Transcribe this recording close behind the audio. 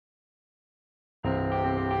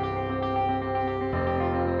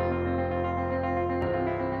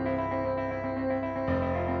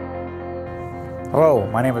Hello,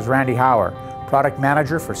 my name is Randy Hauer, Product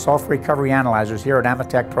Manager for Sulfur Recovery Analyzers here at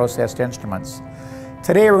Ametek Processed Instruments.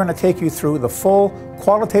 Today we're going to take you through the full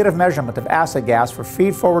qualitative measurement of acid gas for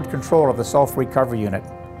feed-forward control of the sulfur recovery unit.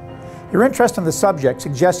 Your interest in the subject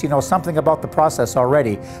suggests you know something about the process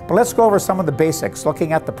already, but let's go over some of the basics,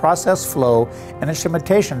 looking at the process flow and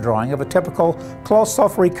instrumentation drawing of a typical closed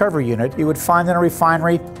sulfur recovery unit you would find in a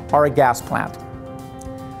refinery or a gas plant.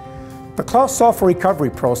 The closed sulfur recovery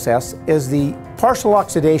process is the partial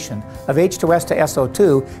oxidation of H2S to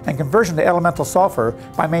SO2 and conversion to elemental sulfur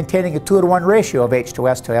by maintaining a 2:1 ratio of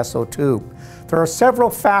H2S to SO2. There are several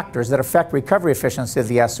factors that affect recovery efficiency of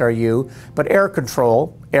the SRU, but air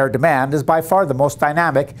control, air demand, is by far the most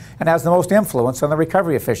dynamic and has the most influence on the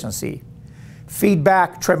recovery efficiency.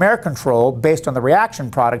 Feedback trim air control, based on the reaction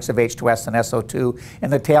products of H2S and SO2 in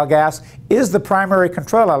the tail gas, is the primary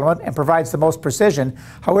control element and provides the most precision.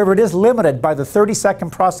 However, it is limited by the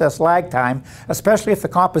 30-second process lag time, especially if the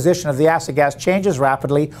composition of the acid gas changes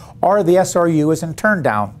rapidly or the SRU is in turn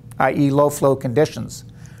down, i.e. low flow conditions.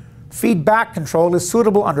 Feedback control is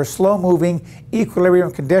suitable under slow-moving equilibrium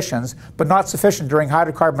conditions, but not sufficient during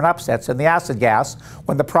hydrocarbon upsets in the acid gas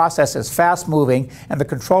when the process is fast-moving and the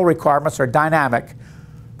control requirements are dynamic.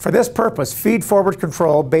 For this purpose, feed-forward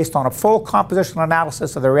control based on a full compositional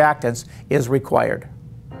analysis of the reactants is required.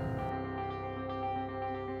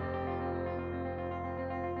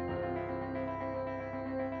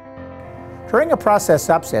 During a process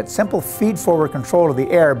upset, simple feed-forward control of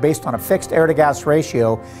the air based on a fixed air-to-gas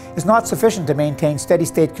ratio is not sufficient to maintain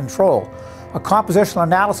steady-state control. A compositional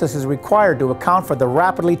analysis is required to account for the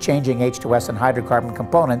rapidly changing H2S and hydrocarbon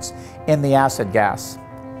components in the acid gas.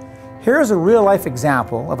 Here is a real-life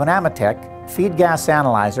example of an Ametek feed gas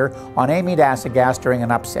analyzer on amine acid gas during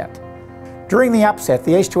an upset. During the upset,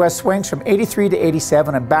 the H2S swings from 83 to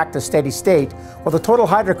 87 and back to steady state, while the total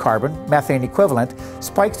hydrocarbon, methane equivalent,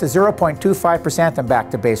 spikes to 0.25% and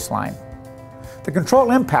back to baseline. The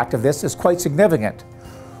control impact of this is quite significant.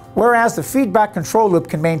 Whereas the feedback control loop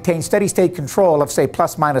can maintain steady state control of, say,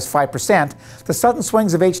 plus minus 5%, the sudden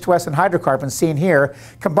swings of H2S and hydrocarbons seen here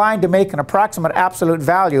combine to make an approximate absolute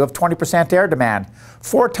value of 20% air demand,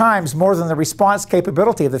 4 times more than the response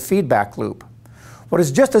capability of the feedback loop. What is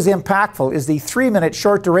just as impactful is the 3-minute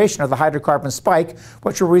short duration of the hydrocarbon spike,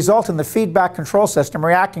 which will result in the feedback control system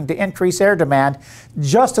reacting to increased air demand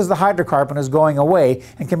just as the hydrocarbon is going away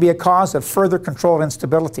and can be a cause of further control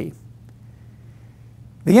instability.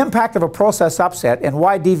 The impact of a process upset and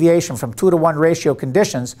wide deviation from 2:1 ratio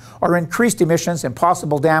conditions are increased emissions and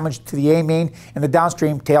possible damage to the amine in the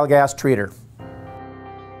downstream tail gas treater.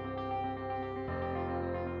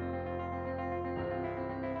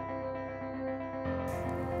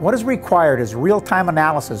 What is required is real-time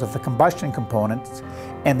analysis of the combustion components,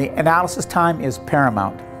 and the analysis time is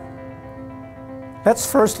paramount.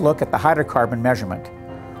 Let's first look at the hydrocarbon measurement.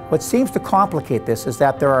 What seems to complicate this is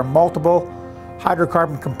that there are multiple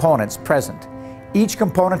hydrocarbon components present. Each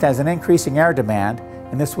component has an increasing air demand,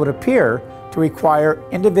 and this would appear to require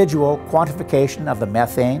individual quantification of the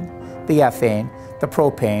methane, the ethane, the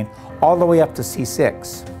propane, all the way up to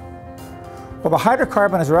C6. While the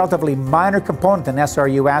hydrocarbon is a relatively minor component in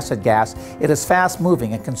SRU acid gas, it is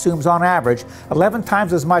fast-moving and consumes on average 11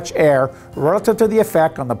 times as much air relative to the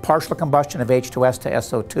effect on the partial combustion of H2S to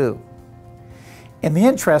SO2. In the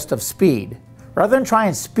interest of speed, rather than try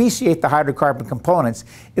and speciate the hydrocarbon components,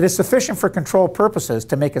 it is sufficient for control purposes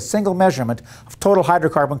to make a single measurement of total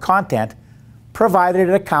hydrocarbon content, provided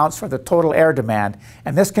it accounts for the total air demand,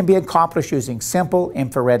 and this can be accomplished using simple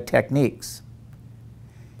infrared techniques.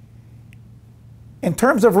 In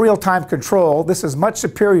terms of real-time control, this is much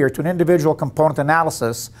superior to an individual component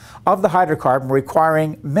analysis of the hydrocarbon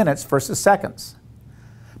requiring minutes versus seconds.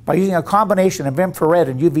 By using a combination of infrared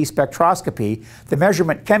and UV spectroscopy, the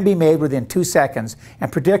measurement can be made within 2 seconds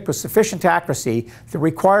and predict with sufficient accuracy the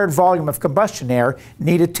required volume of combustion air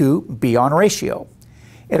needed to be on ratio.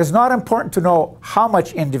 It is not important to know how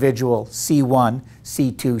much individual C1,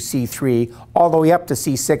 C2, C3, all the way up to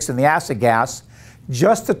C6 in the acid gas,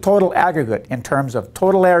 just the total aggregate in terms of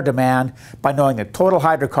total air demand by knowing the total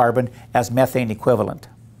hydrocarbon as methane equivalent.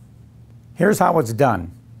 Here's how it's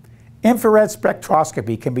done. Infrared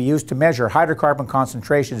spectroscopy can be used to measure hydrocarbon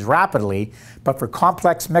concentrations rapidly, but for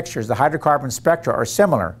complex mixtures the hydrocarbon spectra are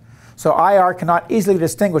similar, so IR cannot easily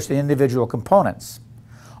distinguish the individual components.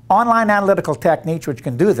 Online analytical techniques which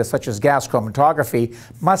can do this, such as gas chromatography,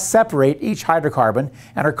 must separate each hydrocarbon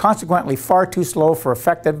and are consequently far too slow for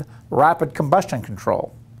effective rapid combustion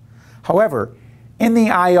control. However, in the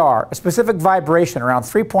IR, a specific vibration around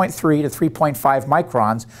 3.3 to 3.5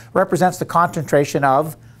 microns represents the concentration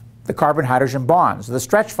of the carbon-hydrogen bonds, the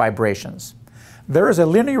stretch vibrations. there is a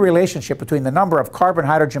linear relationship between the number of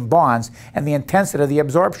carbon-hydrogen bonds and the intensity of the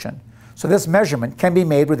absorption, so this measurement can be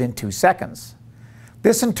made within 2 seconds.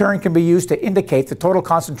 This in turn can be used to indicate the total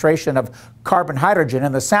concentration of carbon-hydrogen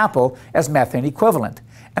in the sample as methane equivalent,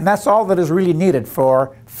 and that's all that is really needed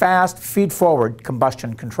for fast feed-forward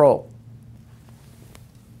combustion control.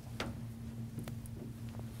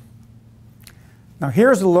 Now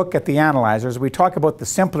here's a look at the analyzers. We talk about the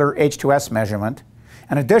simpler H2S measurement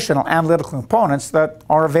and additional analytical components that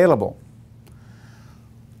are available.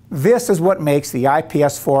 This is what makes the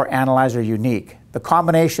IPS-4 analyzer unique, the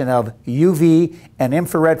combination of UV and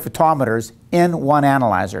infrared photometers in one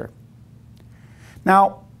analyzer.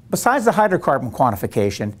 Now, besides the hydrocarbon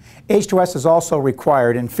quantification, H2S is also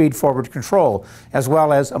required in feed-forward control, as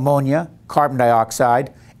well as ammonia, carbon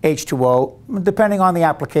dioxide, H2O, depending on the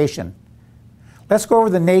application. Let's go over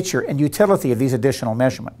the nature and utility of these additional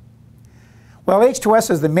measurements. While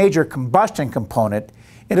H2S is the major combustion component,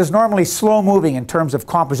 it is normally slow-moving in terms of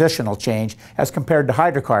compositional change as compared to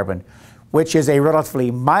hydrocarbon, which is a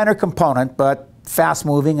relatively minor component but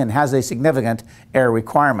fast-moving and has a significant air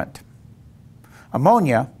requirement.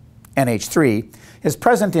 Ammonia, NH3, is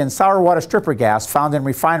present in sour water stripper gas found in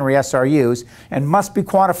refinery SRUs and must be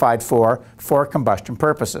quantified for combustion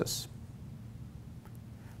purposes.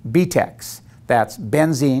 BTEX, that's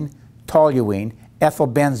benzene, toluene,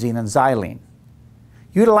 ethylbenzene, and xylene.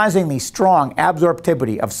 Utilizing the strong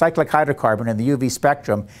absorptivity of cyclic hydrocarbon in the UV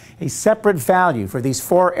spectrum, a separate value for these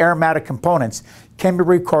 4 aromatic components can be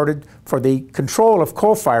recorded for the control of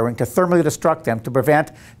coal firing to thermally destruct them to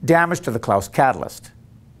prevent damage to the Claus catalyst.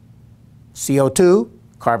 CO2,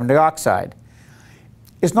 carbon dioxide,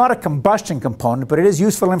 is not a combustion component, but it is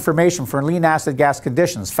useful information for lean acid gas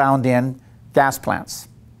conditions found in gas plants.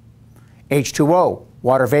 H2O,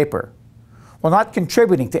 water vapor. While not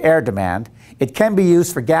contributing to air demand, it can be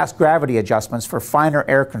used for gas gravity adjustments for finer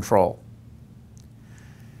air control.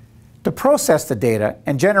 To process the data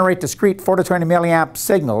and generate discrete 4 to 20 milliamp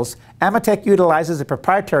signals, Ametek utilizes a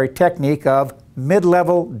proprietary technique of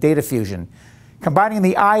mid-level data fusion, combining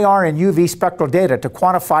the IR and UV spectral data to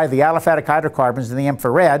quantify the aliphatic hydrocarbons in the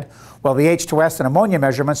infrared, while the H2S and ammonia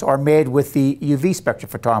measurements are made with the UV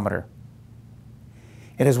spectrophotometer.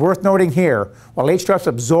 It is worth noting here, while H2S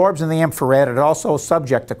absorbs in the infrared, it is also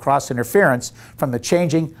subject to cross-interference from the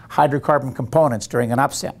changing hydrocarbon components during an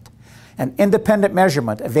upset. An independent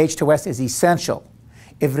measurement of H2S is essential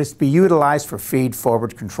if it is to be utilized for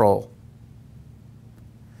feed-forward control.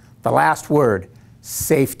 The last word,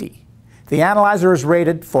 safety. The analyzer is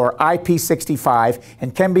rated for IP65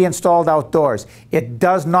 and can be installed outdoors. It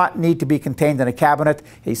does not need to be contained in a cabinet.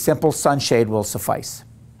 A simple sunshade will suffice.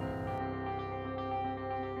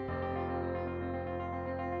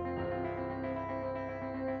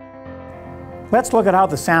 Let's look at how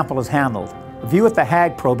the sample is handled. View it the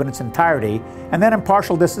Hag Probe in its entirety, and then in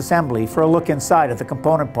partial disassembly for a look inside at the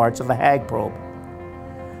component parts of the Hag Probe.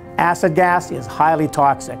 Acid gas is highly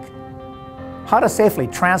toxic. How to safely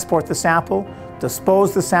transport the sample,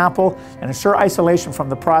 dispose the sample, and ensure isolation from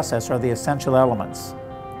the process are the essential elements.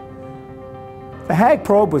 The Hag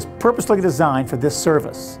Probe was purposely designed for this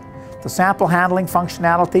service. The sample handling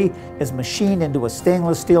functionality is machined into a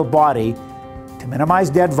stainless steel body to minimize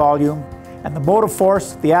dead volume, and the motive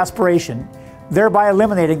force, the aspiration, thereby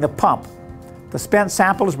eliminating the pump. The spent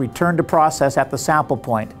sample is returned to process at the sample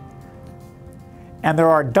point. And there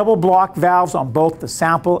are double block valves on both the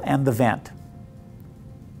sample and the vent.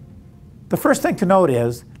 The first thing to note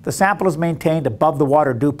is the sample is maintained above the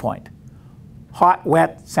water dew point. Hot,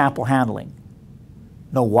 wet sample handling.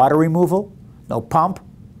 No water removal, no pump,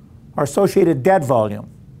 or associated dead volume.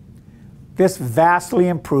 This vastly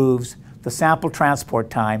improves the sample transport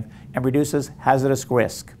time and reduces hazardous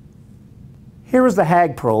risk. Here is the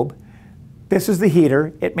Hag Probe. This is the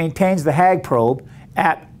heater. It maintains the Hag Probe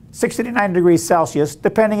at 69 degrees Celsius,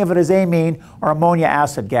 depending if it is amine or ammonia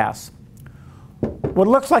acid gas. What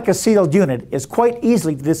looks like a sealed unit is quite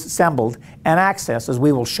easily disassembled and accessed, as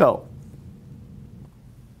we will show.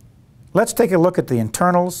 Let's take a look at the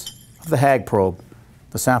internals of the Hag Probe,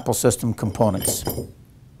 the sample system components.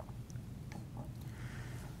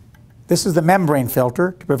 This is the membrane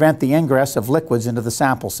filter to prevent the ingress of liquids into the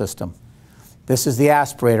sample system. This is the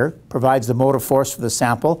aspirator, provides the motive force for the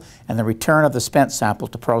sample and the return of the spent sample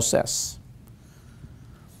to process.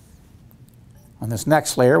 On this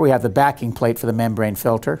next layer, we have the backing plate for the membrane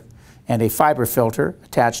filter and a fiber filter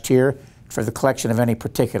attached here for the collection of any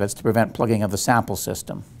particulates to prevent plugging of the sample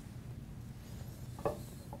system.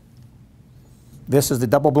 This is the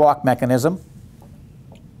double block mechanism,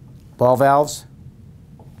 ball valves,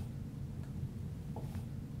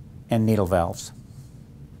 and needle valves.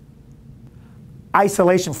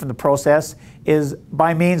 isolation from the process is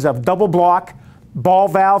by means of double block, ball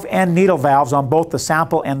valve, and needle valves on both the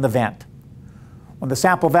sample and the vent. When the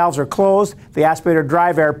sample valves are closed, the aspirated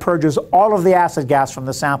drive air purges all of the acid gas from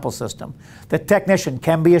the sample system. The technician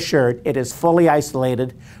can be assured it is fully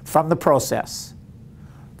isolated from the process,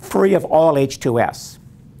 free of all H2S.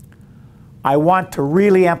 I want to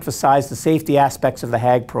really emphasize the safety aspects of the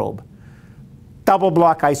Hag Probe. Double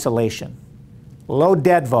block isolation, low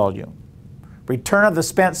dead volume, return of the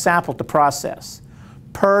spent sample to process,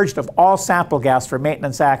 purged of all sample gas for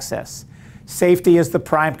maintenance access. Safety is the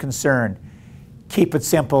prime concern. Keep it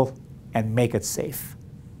simple and make it safe.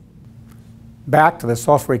 Back to the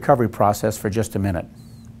sulfur recovery process for just a minute.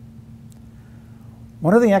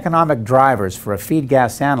 One of the economic drivers for a feed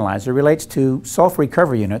gas analyzer relates to sulfur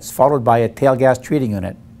recovery units followed by a tail gas treating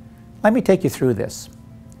unit. Let me take you through this.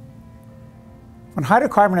 When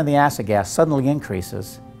hydrocarbon in the acid gas suddenly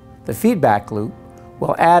increases, the feedback loop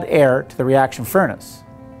will add air to the reaction furnace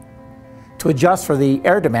to adjust for the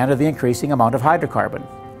air demand of the increasing amount of hydrocarbon.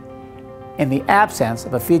 In the absence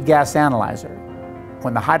of a feed gas analyzer,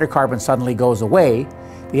 when the hydrocarbon suddenly goes away,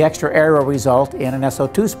 the extra air will result in an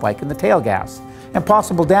SO2 spike in the tail gas and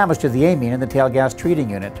possible damage to the amine in the tail gas treating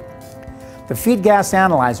unit. The feed gas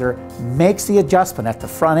analyzer makes the adjustment at the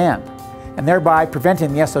front end and thereby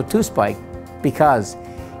preventing the SO2 spike, because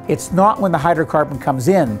it's not when the hydrocarbon comes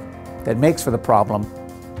in that makes for the problem,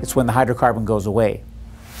 it's when the hydrocarbon goes away.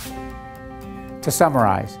 To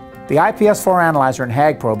summarize, the IPS-4 analyzer and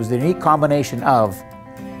Hag Probe is the unique combination of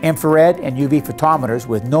infrared and UV photometers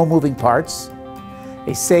with no moving parts,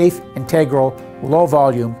 a safe, integral,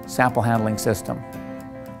 low-volume sample handling system.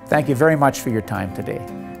 Thank you very much for your time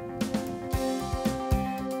today.